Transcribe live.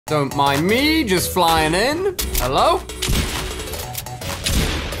Don't mind me, just flying in. Hello?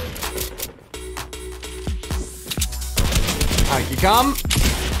 Out you come.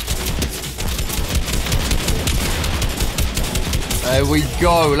 There we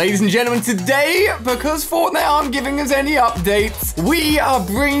go. Ladies and gentlemen, today, because Fortnite aren't giving us any updates, we are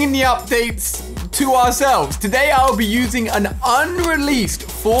bringing the updates to ourselves. Today, I'll be using an unreleased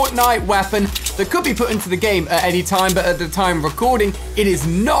Fortnite weapon that could be put into the game at any time, but at the time of recording, it is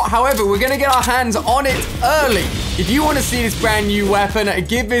not. However, we're going to get our hands on it early. If you want to see this brand new weapon,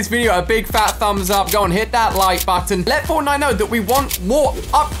 give this video a big fat thumbs up. Go and hit that like button. Let Fortnite know that we want more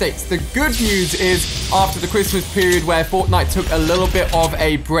updates. The good news is, after the Christmas period where Fortnite took a little bit of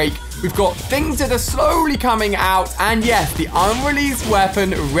a break, we've got things that are slowly coming out, and yes, the unreleased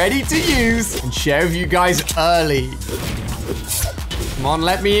weapon ready to use and share with you guys early. Come on,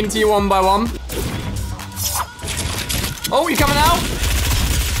 let me into you one by one. Oh, you coming out?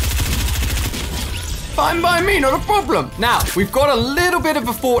 Fine by me, not a problem. Now, we've got a little bit of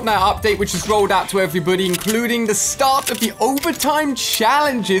a Fortnite update which is rolled out to everybody, including the start of the overtime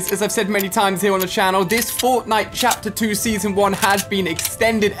challenges. As I've said many times here on the channel, this Fortnite Chapter 2 Season 1 has been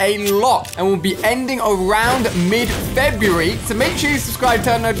extended a lot and will be ending around mid-February. So make sure you subscribe,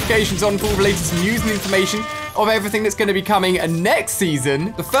 turn notifications on for all the latest news and information of everything that's going to be coming next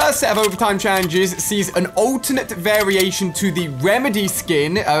season. The first set of overtime challenges sees an alternate variation to the Remedy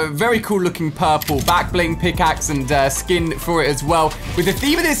skin, a very cool looking purple back bling pickaxe and skin for it as well, with the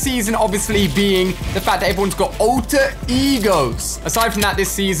theme of this season obviously being the fact that everyone's got alter egos. Aside from that, this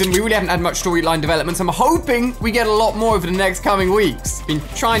season we really haven't had much storyline development, so I'm hoping we get a lot more over the next coming weeks. Been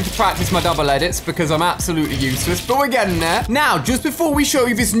trying to practice my double edits because I'm absolutely useless, but we're getting there. Now, just before we show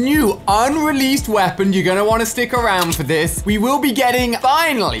you this new unreleased weapon, you're going to want to stick around for this. We will be getting,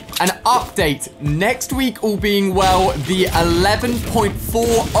 finally, an update next week, all being well, the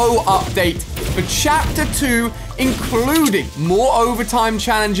 11.40 update for Chapter 2, including more overtime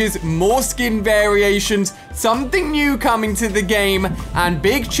challenges, more skin variations, something new coming to the game, and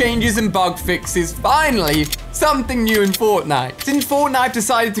big changes and bug fixes. Finally, something new in Fortnite. Since Fortnite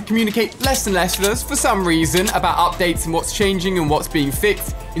decided to communicate less and less with us for some reason about updates and what's changing and what's being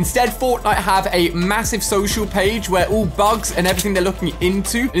fixed, instead Fortnite have a massive social page where all bugs and everything they're looking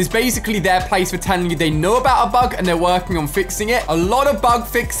into is basically their place for telling you they know about a bug and they're working on fixing it. A lot of bug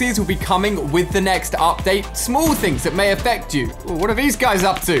fixes will be coming with the next update. Small things that may affect you. Ooh, what are these guys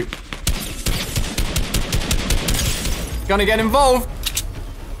up to? Gonna get involved.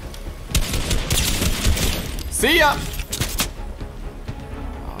 See ya.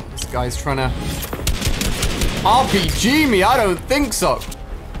 Oh, this guy's trying to RPG me. I don't think so.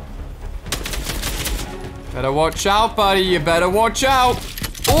 Better watch out, buddy. You better watch out.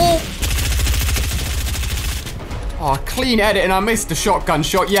 Oh. Oh, clean edit, and I missed the shotgun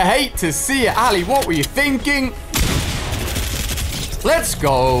shot. You hate to see it. Ali, what were you thinking? Let's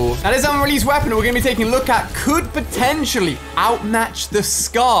go. Now, this unreleased weapon we're going to be taking a look at could potentially outmatch the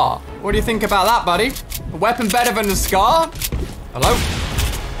Scar. What do you think about that, buddy? A weapon better than the Scar? Hello?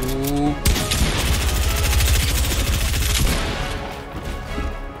 Ooh.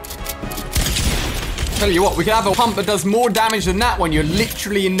 Tell you what, we could have a pump that does more damage than that when you're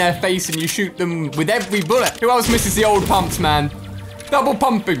literally in their face and you shoot them with every bullet. Who else misses the old pumps, man? Double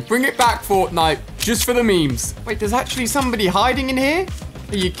pumping. Bring it back, Fortnite. Just for the memes. Wait, there's actually somebody hiding in here?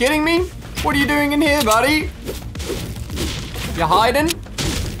 Are you kidding me? What are you doing in here, buddy? You're hiding?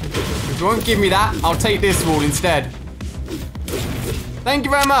 If you won't give me that, I'll take this wall instead. Thank you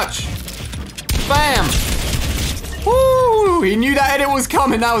very much. Bam. Woo! He knew that edit was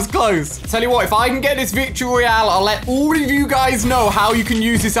coming. That was close. Tell you what, if I can get this victory royale, I'll let all of you guys know how you can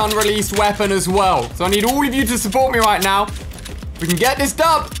use this unreleased weapon as well. So I need all of you to support me right now. If we can get this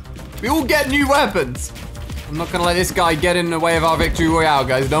done, we all get new weapons. I'm not gonna let this guy get in the way of our victory royale,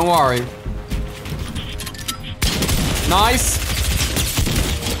 guys. Don't worry. Nice.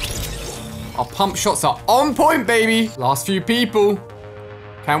 Our pump shots are on point, baby. Last few people.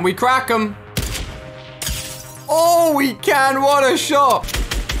 Can we crack them? Oh, we can. What a shot.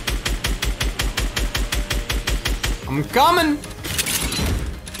 I'm coming.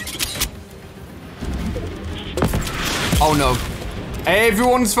 Oh, no.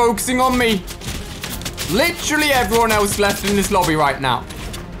 Everyone's focusing on me. Literally everyone else left in this lobby right now.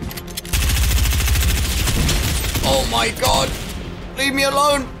 Oh, my God. Leave me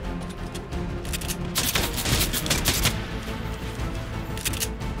alone.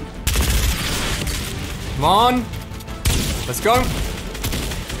 Come on. Let's go.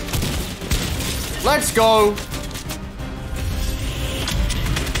 Let's go.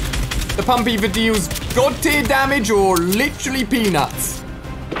 The pump either deals god tier damage or literally peanuts.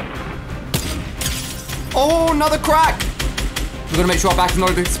 another crack. We're going to make sure our back is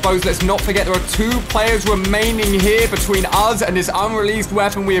not exposed. Let's not forget there are 2 players remaining here between us and this unreleased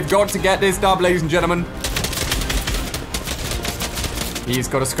weapon. We have got to get this dub, ladies and gentlemen. He's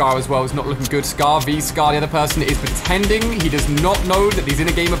got a Scar as well. It's not looking good. Scar v Scar. The other person is pretending he does not know that he's in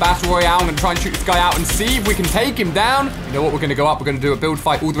a game of Battle Royale. I'm going to try and shoot this guy out and see if we can take him down. You know what? We're going to go up. We're going to do a build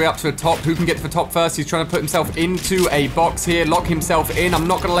fight all the way up to the top. Who can get to the top first? He's trying to put himself into a box here. Lock himself in. I'm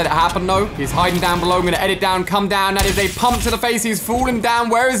not going to let it happen, though. He's hiding down below. I'm going to edit down. Come down. That is a pump to the face. He's falling down.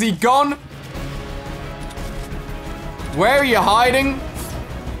 Where is he gone? Where are you hiding?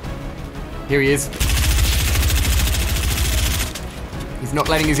 Here he is. He's not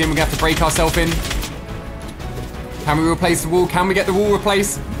letting us in. We're going to have to break ourselves in. Can we replace the wall? Can we get the wall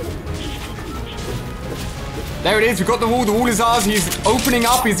replaced? There it is. We've got the wall. The wall is ours. He's opening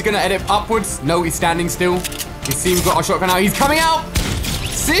up. He's going to edit upwards. No, he's standing still. He seems got our shotgun out. He's coming out.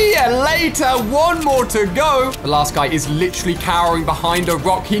 See ya later. 1 more to go. The last guy is literally cowering behind a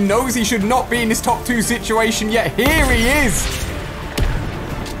rock. He knows he should not be in this top 2 situation, yet here he is.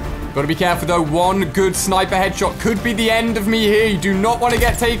 Got to be careful, though. 1 good sniper headshot could be the end of me here. You do not want to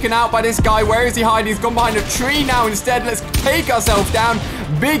get taken out by this guy. Where is he hiding? He's gone behind a tree now instead. Let's take ourselves down.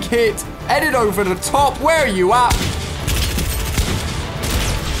 Big hit. Edit over the top. Where are you at?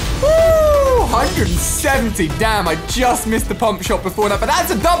 Woo! 170. Damn, I just missed the pump shot before that. But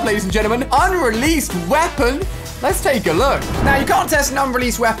that's a dub, ladies and gentlemen. Unreleased weapon. Let's take a look. Now, you can't test an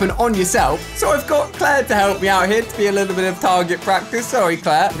unreleased weapon on yourself, so I've got Claire to help me out here to be a little bit of target practice. Sorry,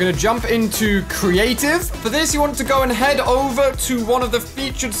 Claire. We're going to jump into creative. For this, you want to go and head over to one of the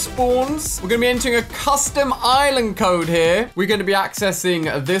featured spawns. We're going to be entering a custom island code here. We're going to be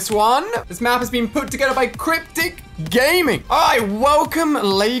accessing this one. This map has been put together by Cryptic Gaming. All right, welcome,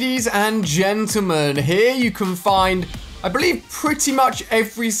 ladies and gentlemen. Here you can find, I believe, pretty much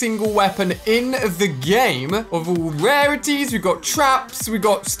every single weapon in the game of all rarities. We've got traps, we've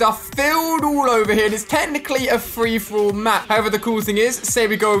got stuff filled all over here, and it's technically a free-for-all map. However, the cool thing is, say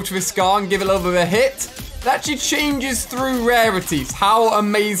we go over to a Scar and give it a little bit of a hit, it actually changes through rarities. How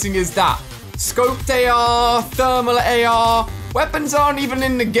amazing is that? Scoped AR, thermal AR, weapons aren't even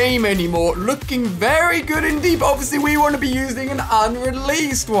in the game anymore. Looking very good indeed. Obviously, we want to be using an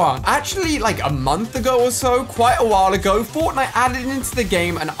unreleased one. Actually, like a month ago or so, quite a while ago, Fortnite added into the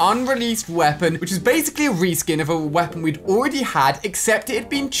game an unreleased weapon, which is basically a reskin of a weapon we'd already had, except it had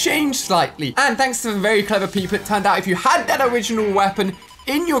been changed slightly. And thanks to some very clever people, it turned out if you had that original weapon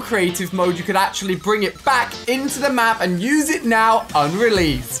in your creative mode, you could actually bring it back into the map and use it now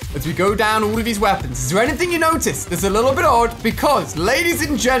unreleased. As we go down all of these weapons, is there anything you notice that's a little bit odd? Because, ladies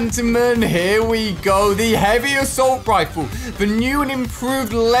and gentlemen, here we go. The heavy assault rifle, the new and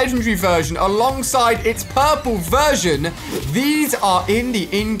improved legendary version alongside its purple version. These are in the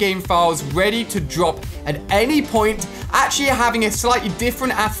in-game files, ready to drop at any point, actually having a slightly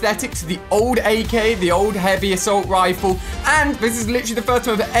different aesthetic to the old AK, the old heavy assault rifle, and this is literally the first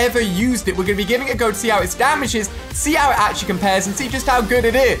time I've ever used it. We're going to be giving it a go to see how its damage is, see how it actually compares, and see just how good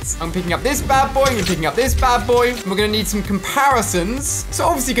it is. I'm picking up this bad boy, I'm picking up this bad boy, and we're going to need some comparisons. So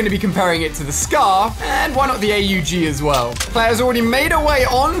obviously going to be comparing it to the Scar, and why not the AUG as well? Players already made her way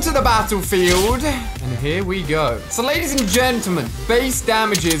onto the battlefield, and here we go. So ladies and gentlemen, base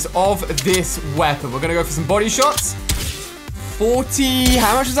damages of this weapon. We're going to go for some body shots. 40,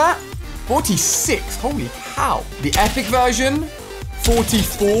 how much is that? 46, holy cow. The epic version,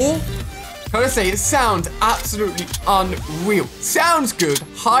 44. Gotta say, it sounds absolutely unreal. Sounds good,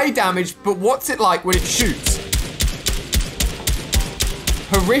 high damage, but what's it like when it shoots?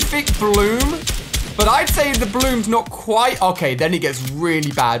 Horrific bloom, but I'd say the bloom's not quite, okay, then it gets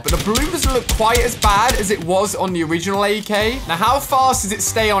really bad, but the bloom doesn't look quite as bad as it was on the original AK. Now, how fast does it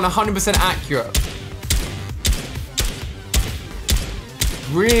stay on 100% accurate?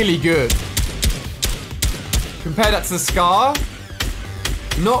 Really good. Compare that to the Scar.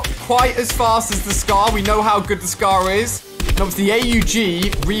 Not quite as fast as the Scar. We know how good the Scar is. And obviously the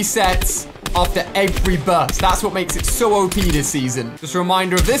AUG resets after every burst. That's what makes it so OP this season. Just a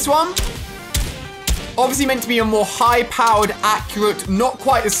reminder of this one. Obviously meant to be a more high-powered, accurate, not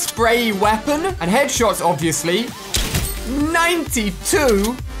quite a spray weapon. And headshots, obviously.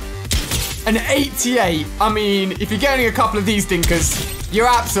 92 and 88. I mean, if you're getting a couple of these dinkers, you're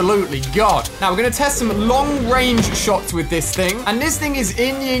absolutely God. Now, we're going to test some long-range shots with this thing. And this thing is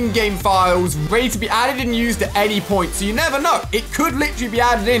in the in-game files, ready to be added and used at any point. So you never know. It could literally be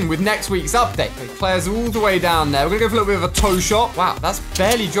added in with next week's update. Okay, players all the way down there. We're going to go for a little bit of a toe shot. Wow, that's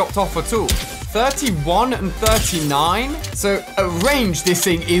barely dropped off at all. 31 and 39. So at range, this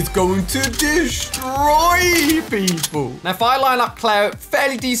thing is going to destroy people. Now, if I line up Claire,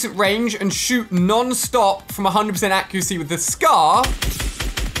 fairly decent range and shoot non-stop from 100% accuracy with the Scar.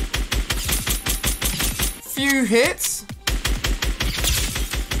 Few hits.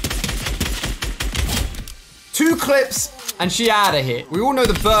 2 clips. And she had a hit. We all know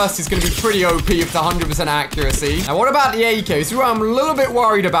the burst is going to be pretty OP with the 100% accuracy. Now, what about the AK? This is where I'm a little bit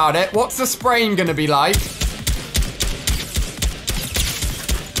worried about it. What's the spraying going to be like?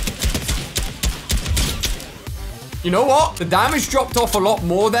 You know what? The damage dropped off a lot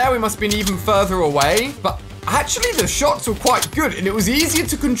more there. We must have been even further away. But actually, the shots were quite good. And it was easier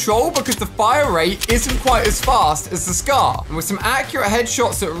to control because the fire rate isn't quite as fast as the Scar. And with some accurate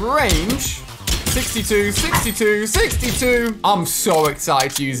headshots at range... 62, 62, 62. I'm so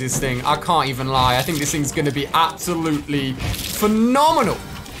excited to use this thing. I can't even lie. I think this thing's going to be absolutely phenomenal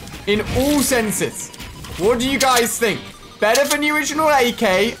in all senses. What do you guys think? Better than the original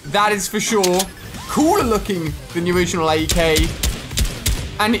AK, that is for sure. Cooler looking than the original AK.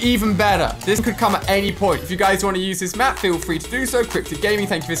 And even better, this could come at any point. If you guys want to use this map, feel free to do so. Cryptic Gaming,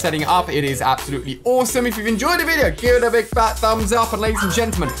 thank you for setting it up. It is absolutely awesome. If you've enjoyed the video, give it a big fat thumbs up. And ladies and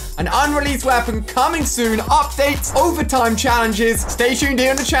gentlemen, an unreleased weapon coming soon. Updates, overtime challenges. Stay tuned here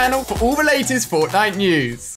on the channel for all the latest Fortnite news.